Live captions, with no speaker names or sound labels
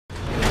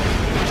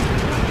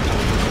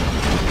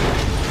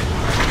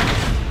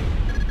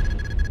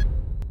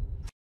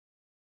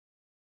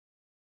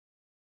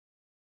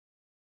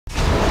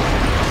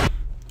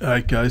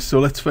Alright guys, so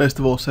let's first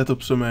of all set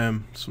up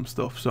some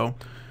stuff. So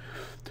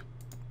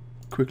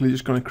quickly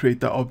just going to create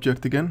that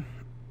object again.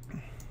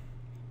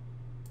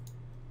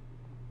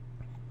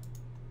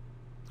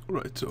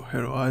 Right, so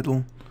hero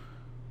idle,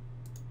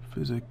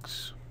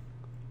 physics.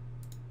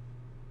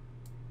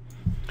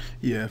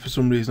 Yeah, for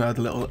some reason I had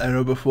a little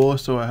error before,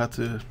 so I had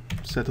to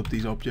set up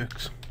these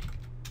objects.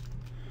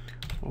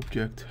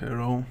 Object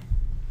hero.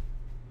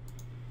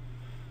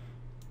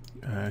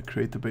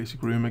 Create the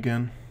basic room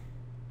again.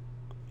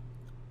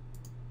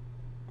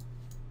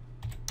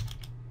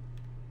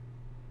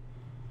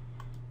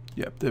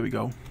 Yep, there we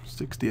go.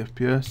 60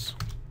 FPS.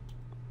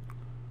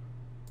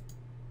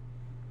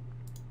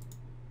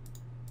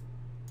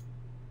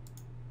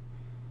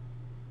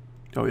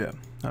 Oh yeah,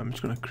 I'm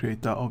just going to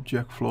create that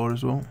object floor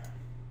as well.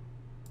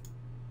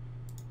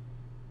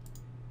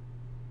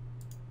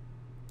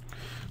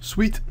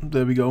 Sweet,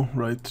 there we go.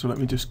 Right, so let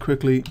me just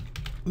quickly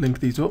link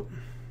these up.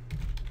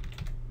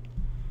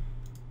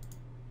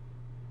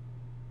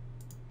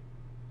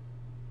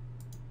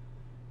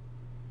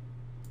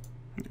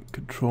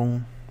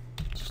 Control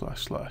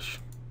 //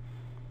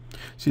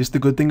 See, it's the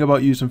good thing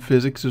about using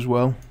physics as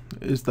well,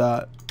 is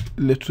that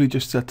literally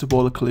just sets up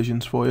all the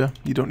collisions for you.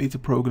 You don't need to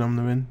program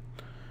them in.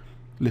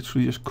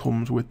 Literally just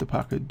comes with the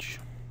package.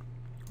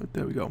 Right,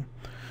 there we go.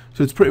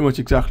 So it's pretty much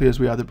exactly as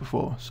we had it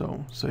before.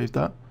 So save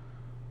that.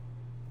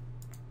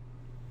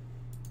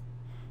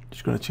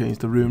 Just going to change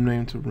the room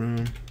name to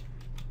room.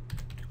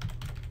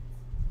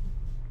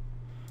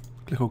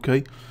 Click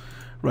OK.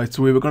 Right,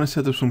 so we were going to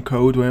set up some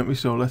code, weren't we?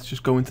 So let's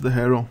just go into the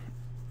hero.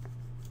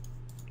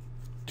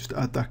 Just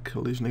add that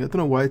collision. I don't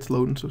know why it's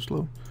loading so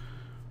slow.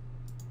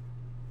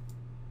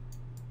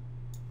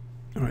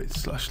 Right,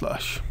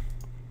 //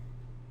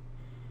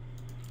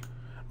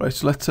 Right,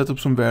 so let's set up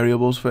some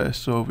variables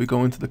first. So if we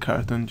go into the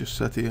character and just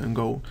set it and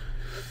go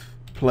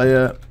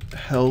player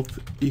health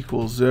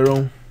equals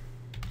 0,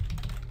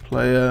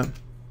 player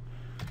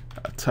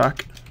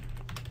attack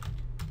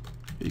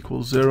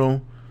equals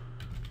 0,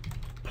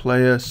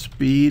 player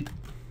speed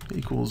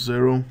equals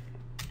 0,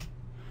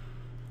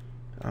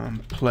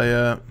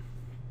 player,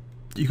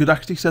 you could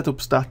actually set up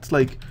stats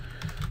like,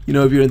 you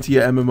know, if you're into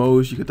your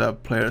MMOs, you could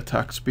have player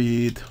attack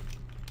speed,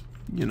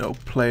 you know,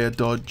 player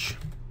dodge.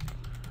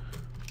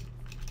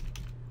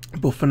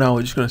 But for now,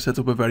 we're just going to set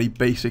up a very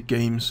basic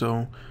game.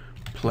 So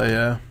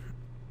player,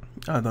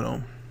 I don't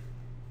know,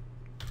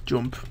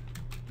 jump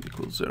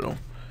equals 0.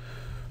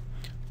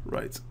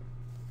 Right.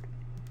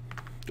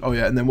 Oh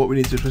yeah, and then what we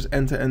need to do is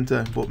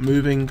enter, but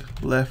moving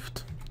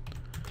left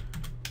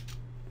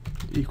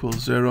equals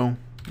 0,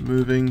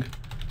 moving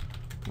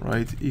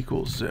right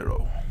equals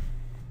 0.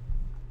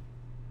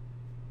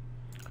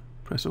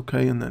 Press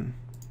OK and then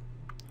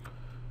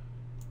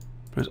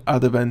press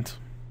add event.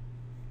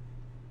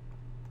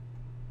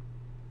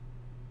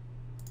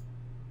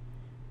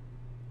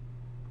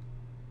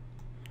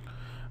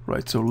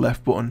 Right, so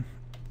left button,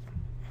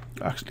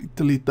 actually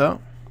delete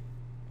that.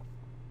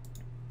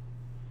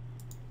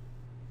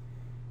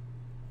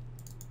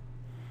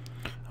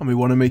 And we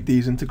want to make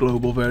these into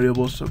global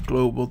variables, so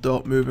global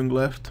dot moving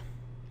left,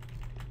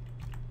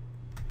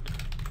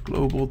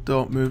 global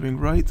dot moving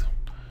right.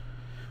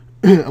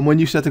 And when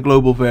you set a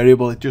global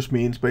variable, it just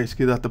means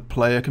basically that the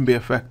player can be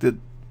affected,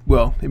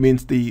 well, it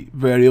means the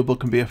variable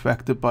can be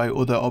affected by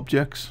other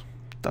objects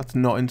that's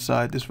not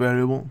inside this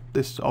variable,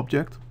 this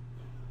object.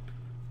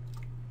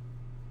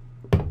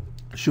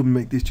 Shouldn't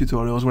make these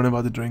tutorials when I've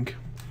had a drink,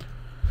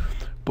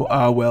 but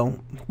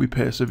well, we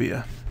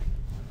persevere.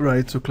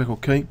 Right, so click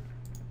OK.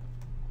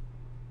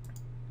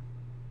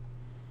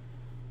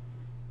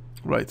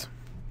 Right,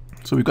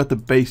 so we've got the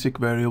basic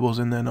variables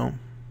in there now.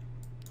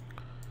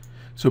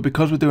 So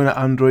because we're doing an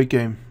Android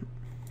game,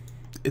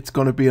 it's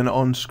going to be an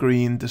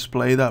on-screen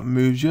display that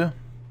moves you.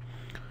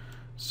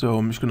 So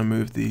I'm just going to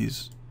move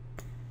these,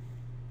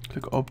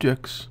 click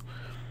objects,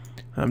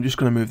 and I'm just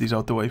going to move these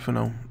out the way for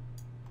now.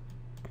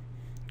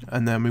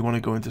 And then we want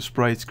to go into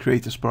sprites,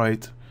 create a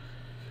sprite,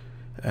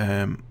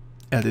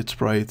 edit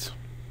sprite,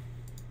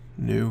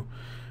 new,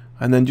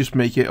 and then just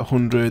make it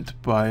 100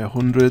 by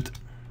 100.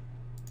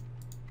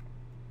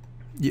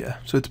 Yeah,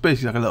 so it's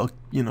basically like a little,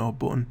 you know,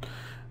 button.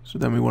 So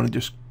then we want to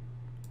just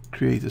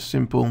create a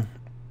simple,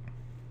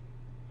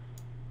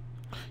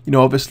 you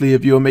know, obviously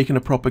if you're making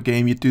a proper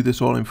game, you'd do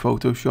this all in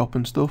Photoshop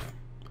and stuff.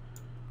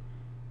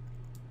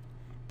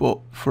 But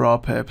for our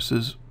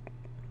purposes,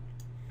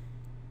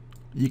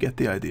 you get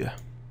the idea.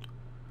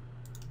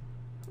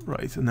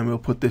 Right, and then we'll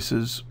put this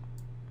as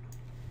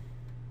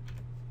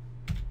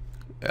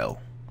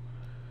L.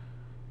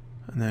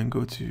 And then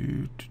go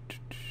to,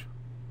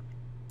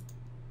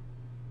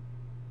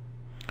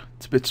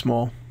 it's a bit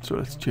small, so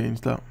let's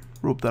change that,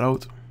 rub that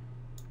out.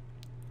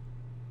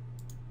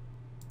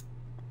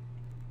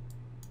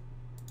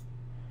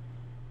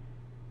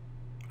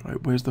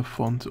 Right, where's the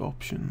font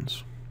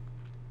options?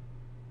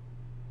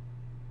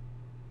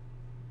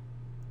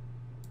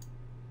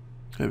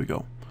 There we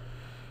go.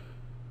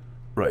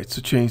 Right,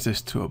 so change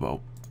this to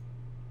about,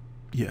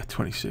 yeah,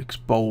 26,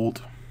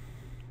 bold,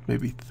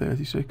 maybe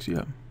 36,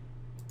 yeah.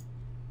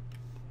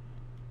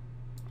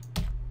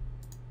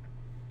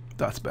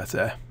 That's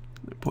better.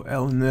 Put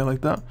L in there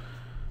like that.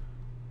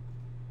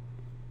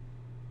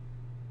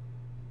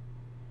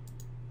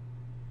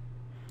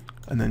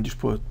 And then just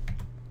put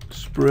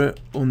sprite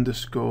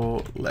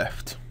underscore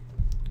left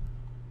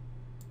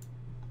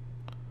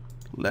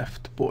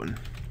button.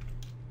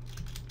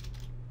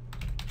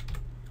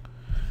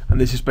 And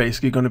this is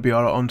basically going to be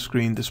our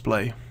on-screen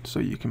display,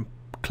 so you can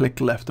click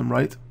left and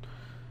right.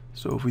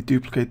 So if we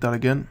duplicate that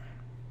again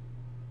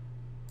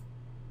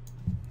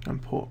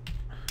and put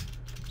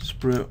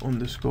sprite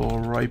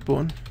underscore right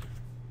button,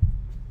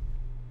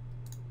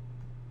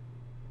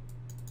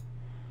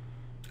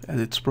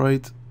 edit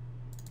sprite,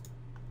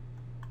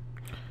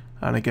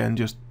 and again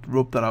just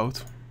rub that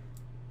out.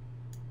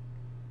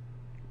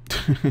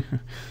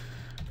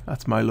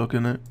 That's my look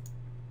in it.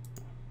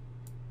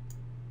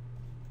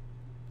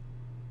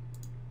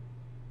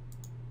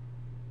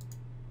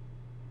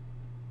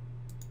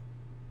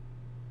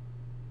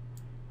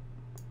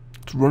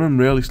 It's running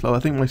really slow. I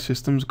think my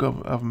system's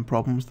having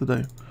problems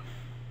today.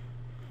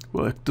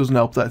 Well, it doesn't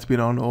help that it's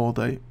been on all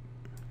day.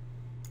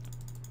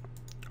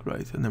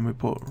 Right, and then we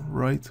put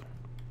right.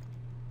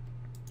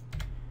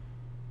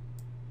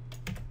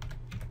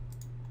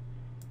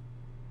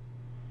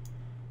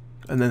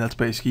 And then that's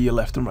basically your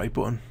left and right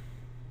button.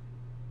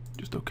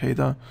 Just okay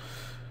that.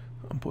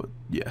 And put,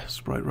 yeah,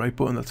 sprite right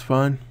button, that's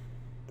fine.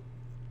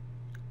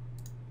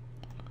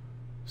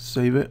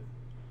 Save it.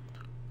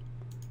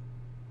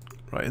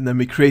 Right, and then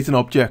we create an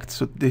object.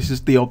 So this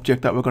is the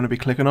object that we're going to be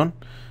clicking on.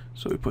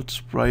 So we put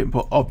sprite and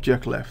put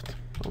object left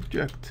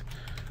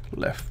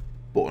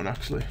button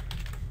actually.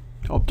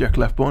 Object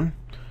left button.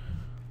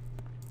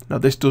 Now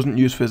this doesn't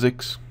use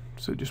physics,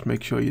 so just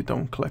make sure you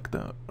don't click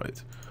that.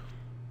 Right.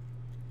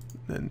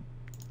 Then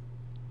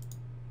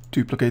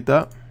duplicate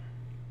that.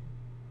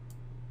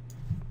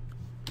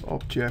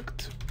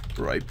 Object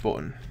right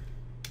button.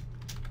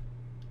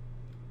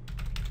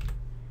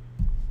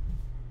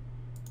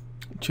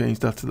 Change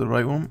that to the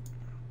right one.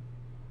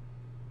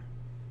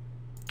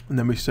 And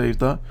then we save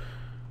that.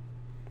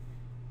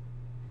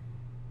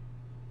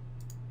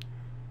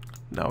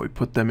 Now we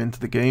put them into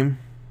the game.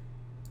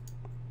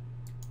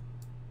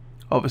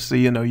 Obviously,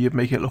 you know, you'd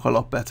make it look a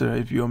lot better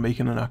if you're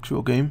making an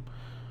actual game.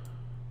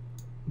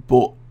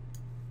 But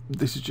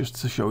this is just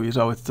to show you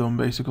how it's done,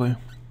 basically.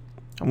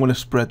 I'm going to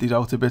spread these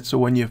out a bit, so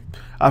when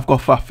I've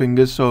got fat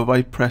fingers, so if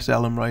I press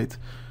L and right,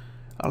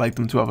 I like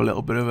them to have a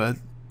little bit of a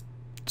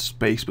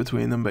space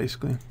between them,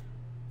 basically.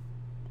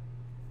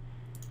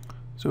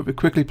 So if we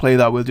quickly play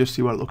that, we'll just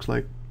see what it looks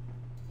like.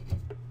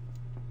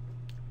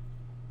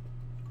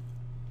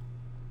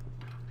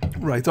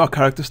 Right, our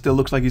character still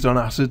looks like he's on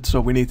acid,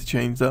 so we need to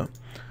change that.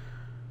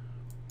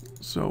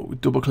 So we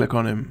double click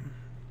on him.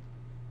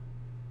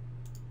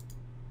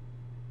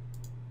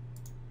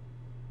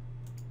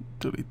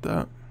 Delete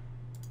that.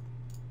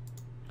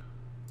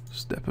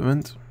 Step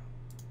event.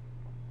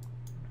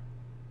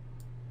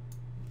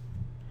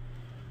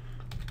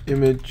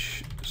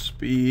 Image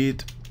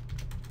speed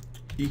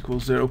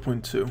equals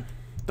 0.2.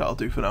 That'll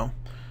do for now.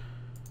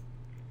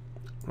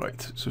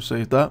 Right, so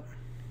save that.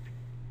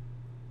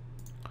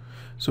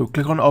 So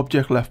click on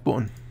object left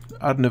button,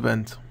 add an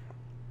event.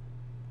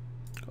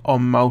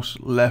 On mouse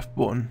left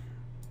button.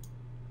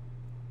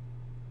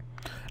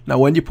 Now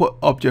when you put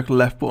object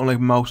left button, like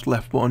mouse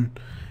left button,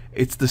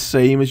 it's the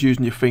same as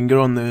using your finger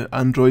on the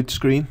Android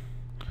screen.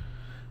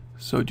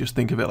 So just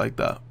think of it like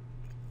that.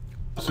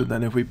 So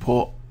then if we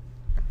put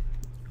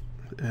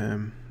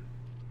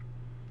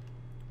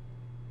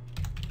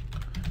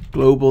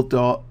global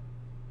dot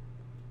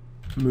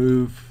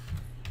move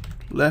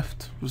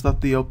left, was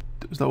that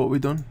what we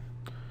done?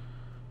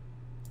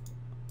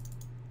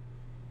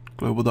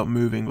 Global dot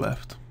moving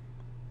left.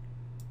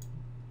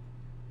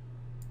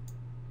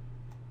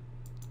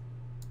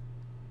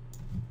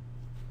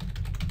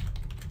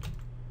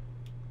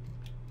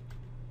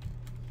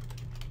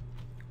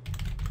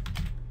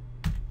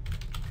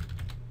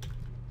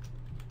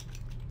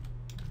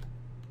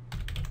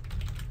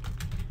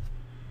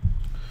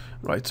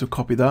 Right, so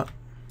copy that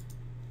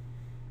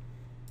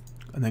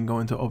and then go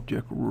into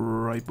object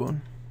right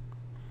button.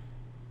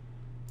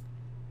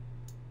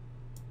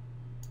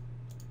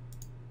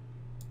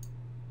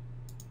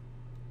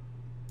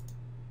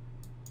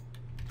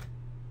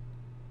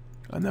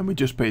 And then we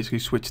just basically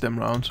switch them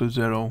around, so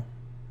 0,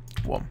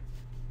 1.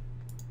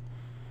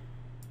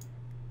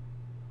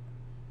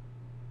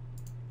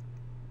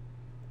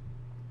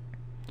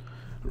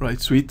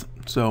 Right, sweet.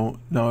 So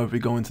now if we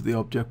go into the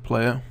object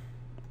player,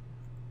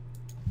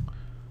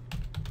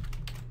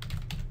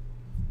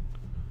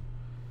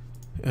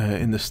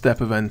 in the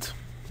step event,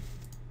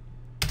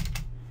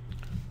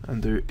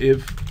 and do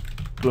if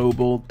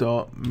global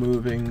dot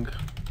moving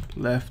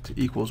left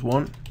equals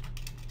 1,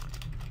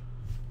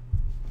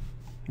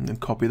 and then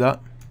copy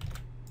that,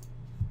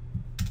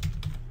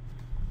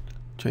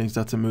 change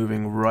that to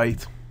moving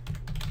right,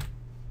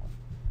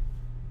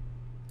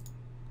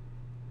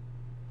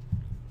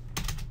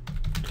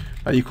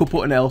 now you could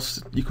put an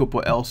else, you could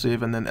put else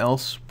if and then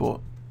else, but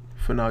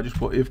for now just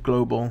put if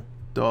global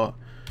dot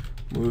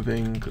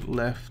moving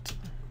left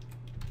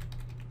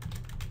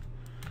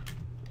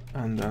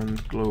and then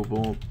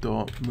global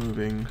dot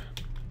moving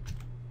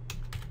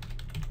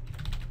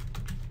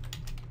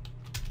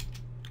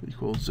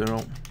equals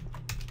 0.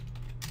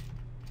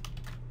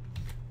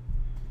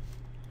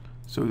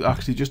 So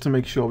actually, just to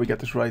make sure we get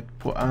this right,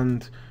 put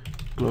and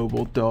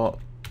global dot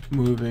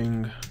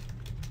moving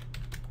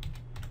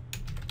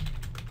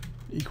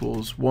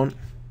equals 1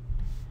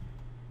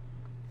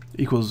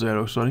 equals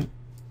 0, sorry,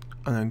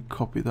 and then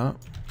copy that,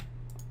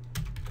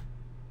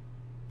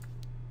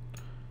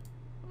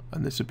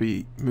 and this would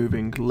be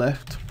moving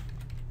left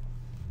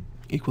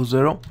equals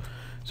 0.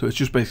 So it's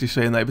just basically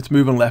saying that if it's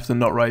moving left and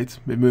not right,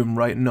 we're moving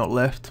right and not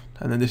left,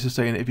 and then this is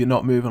saying if you're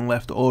not moving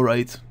left or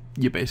right,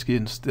 you're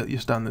basically you're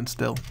standing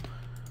still.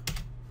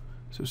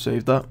 So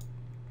save that.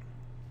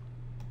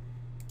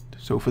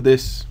 So for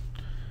this,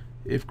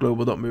 if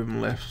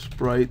global.moving left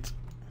sprite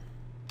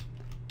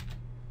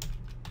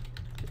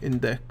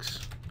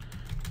index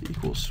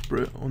equals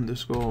sprite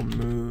underscore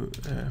move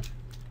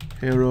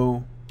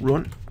hero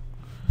run,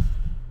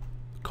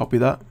 copy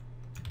that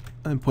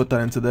and put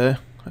that into there,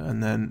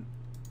 and then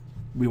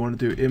we want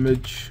to do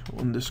image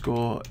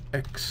underscore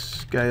x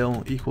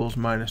scale equals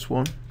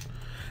 -1.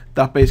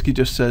 That basically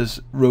just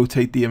says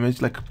rotate the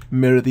image, like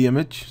mirror the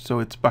image, so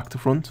it's back to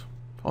front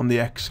on the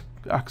x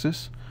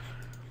axis.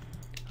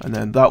 And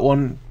then that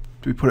one,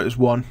 we put it as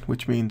 1,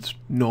 which means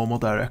normal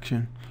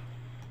direction.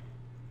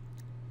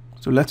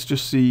 So let's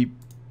just see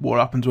what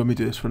happens when we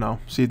do this for now.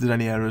 See if there's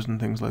any errors and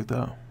things like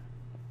that.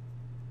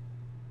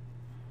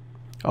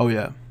 Oh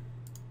yeah.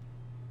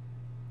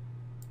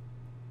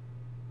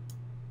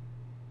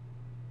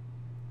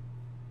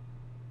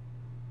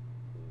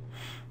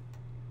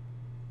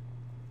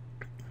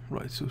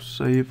 Right, so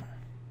save.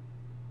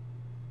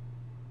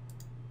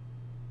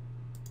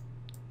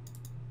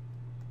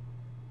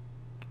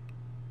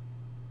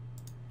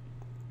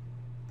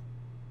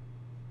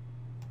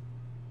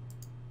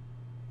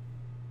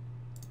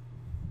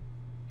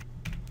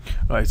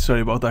 Right,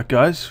 sorry about that,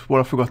 guys. What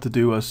I forgot to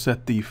do was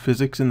set the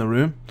physics in the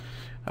room.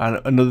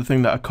 And another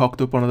thing that I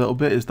cocked up on a little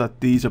bit is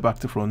that these are back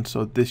to front,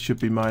 so this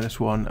should be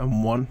 -1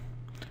 and 1.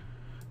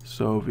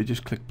 So if we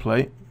just click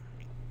play,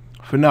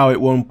 for now it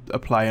won't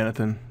apply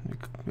anything.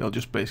 It'll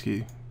just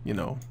basically, you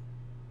know,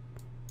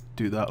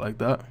 do that like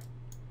that.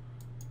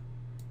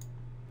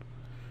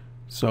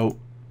 So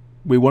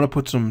we want to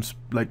put some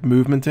like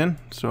movement in,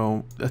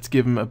 so let's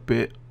give them a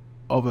bit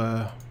of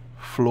a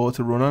floor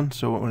to run on.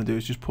 So what I want to do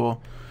is just put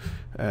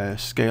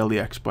scale the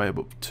x by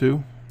about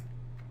 2.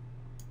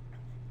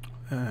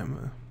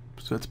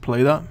 So let's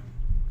play that.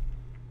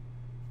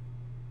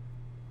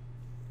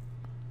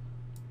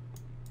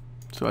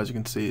 So as you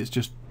can see, it's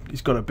just,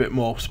 he's got a bit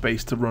more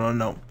space to run on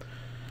now.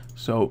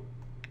 So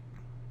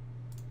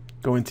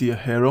go into your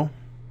hero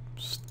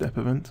step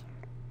event,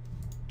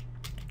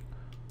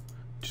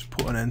 just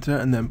put an enter,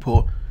 and then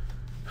put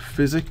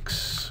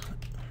physics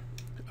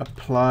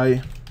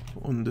apply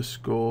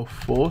underscore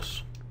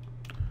force,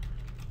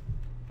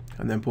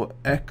 and then put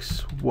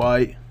x,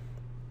 y,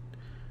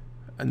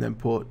 and then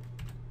put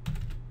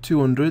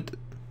 200,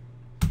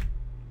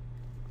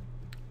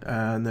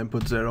 and then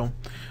put 0.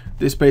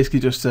 This basically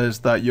just says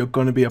that you're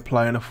going to be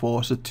applying a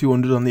force of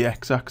 200 on the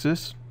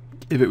x-axis.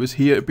 If it was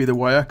here, it'd be the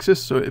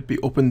y-axis, so it'd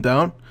be up and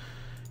down.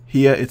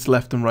 Here, it's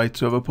left and right,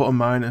 so if I put a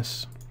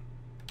minus,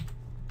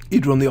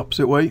 you'd run the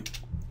opposite way.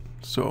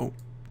 So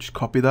just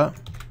copy that,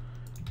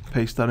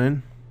 paste that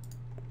in,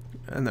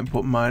 and then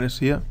put minus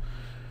here.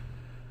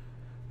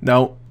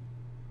 Now,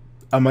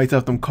 I might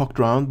have them cocked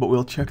round, but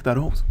we'll check that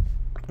out.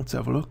 Let's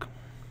have a look.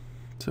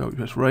 So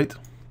just right.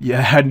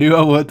 Yeah, I knew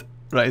I would.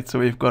 Right, so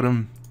we've got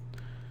them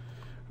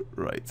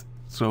right.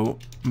 So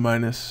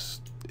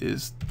minus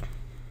is,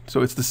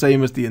 so it's the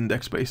same as the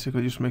index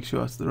basically. Just make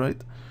sure that's the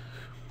right.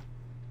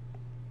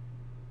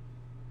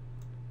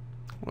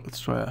 Well, let's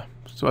try it.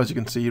 So as you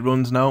can see, he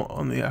runs now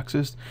on the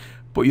axis,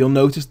 but you'll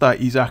notice that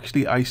he's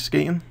actually ice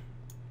skating,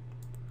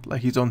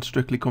 like he's on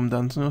Strictly Come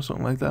Dancing or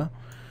something like that.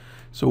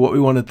 So what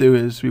we want to do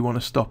is we want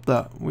to stop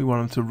that. We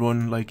want him to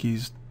run like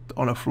he's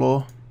on a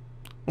floor.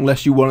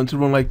 Unless you want him to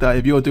run like that.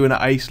 If you're doing an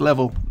ice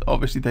level,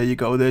 obviously there you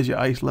go, there's your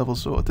ice level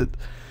sorted.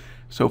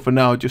 So for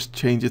now, just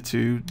change it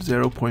to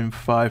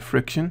 0.5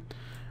 friction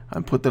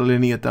and put the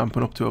linear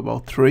dampen up to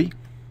about 3.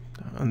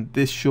 And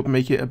this should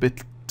make it a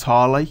bit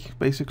tar-like,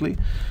 basically.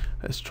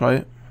 Let's try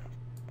it.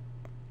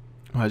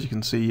 As you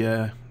can see,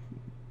 yeah,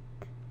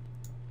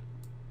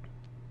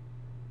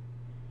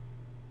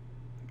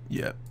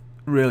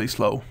 really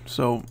slow.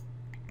 So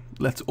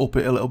let's up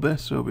it a little bit.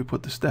 So we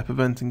put the step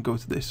event and go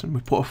to this, and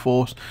we put a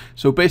force.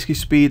 So basically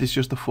speed is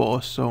just a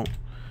force, so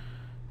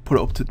put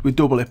it up to, we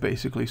double it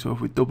basically. So if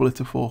we double it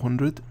to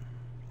 400,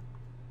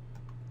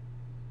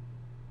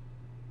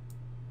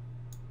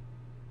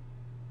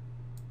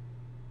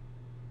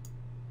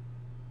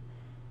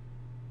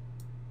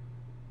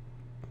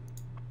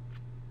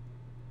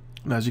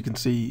 and as you can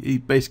see, he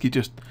basically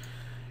just,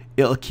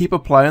 it'll keep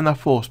applying that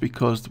force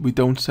because we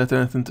don't set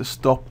anything to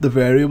stop the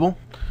variable.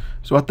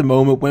 So at the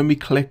moment, when we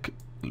click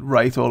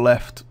right or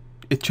left,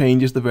 it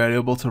changes the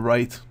variable to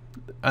right,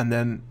 and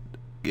then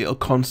it'll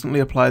constantly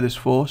apply this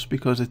force,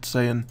 because it's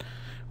saying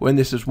when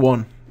this is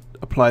 1,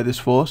 apply this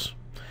force.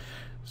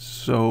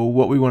 So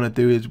what we want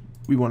to do is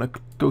we want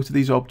to go to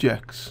these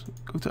objects,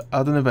 go to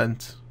add an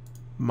event,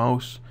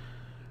 mouse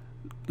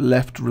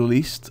left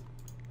released,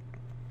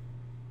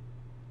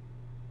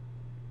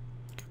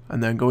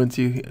 and then go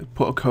into,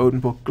 put a code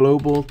and put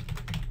global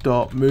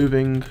dot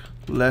moving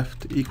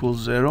left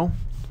equals 0.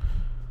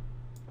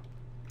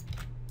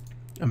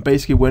 And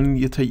basically when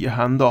you take your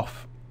hand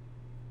off,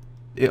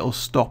 it'll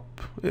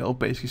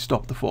basically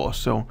stop the force.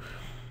 So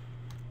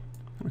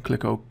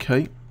click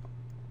OK,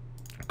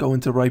 go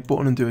into right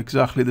button and do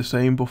exactly the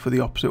same but for the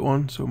opposite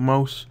one. So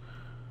mouse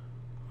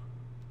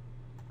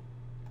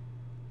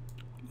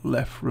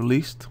left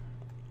released,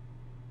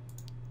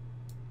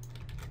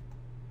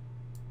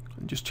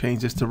 and just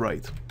change this to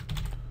right.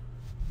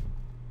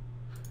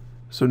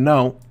 So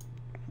now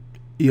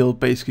he'll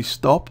basically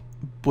stop,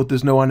 but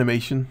there's no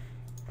animation.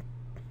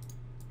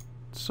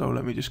 So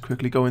let me just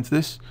quickly go into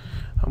this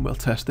and we'll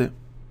test it.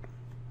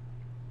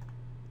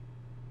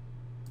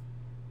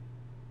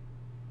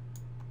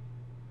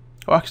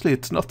 Oh, actually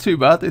it's not too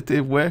bad,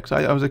 it works.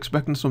 I was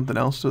expecting something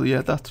else, so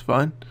yeah, that's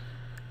fine.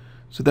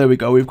 So there we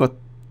go, we've got,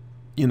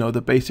 you know,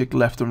 the basic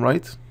left and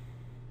right.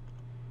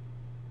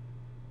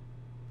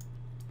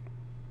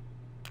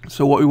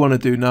 So what we want to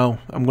do now,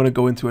 I'm going to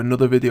go into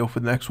another video for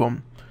the next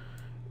one,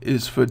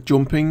 is for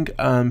jumping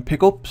and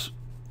pickups.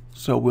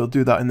 So we'll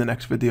do that in the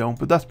next video,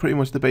 but that's pretty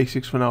much the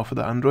basics for now for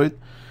the Android.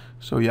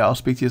 So yeah, I'll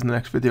speak to you in the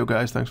next video,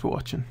 guys. Thanks for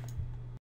watching.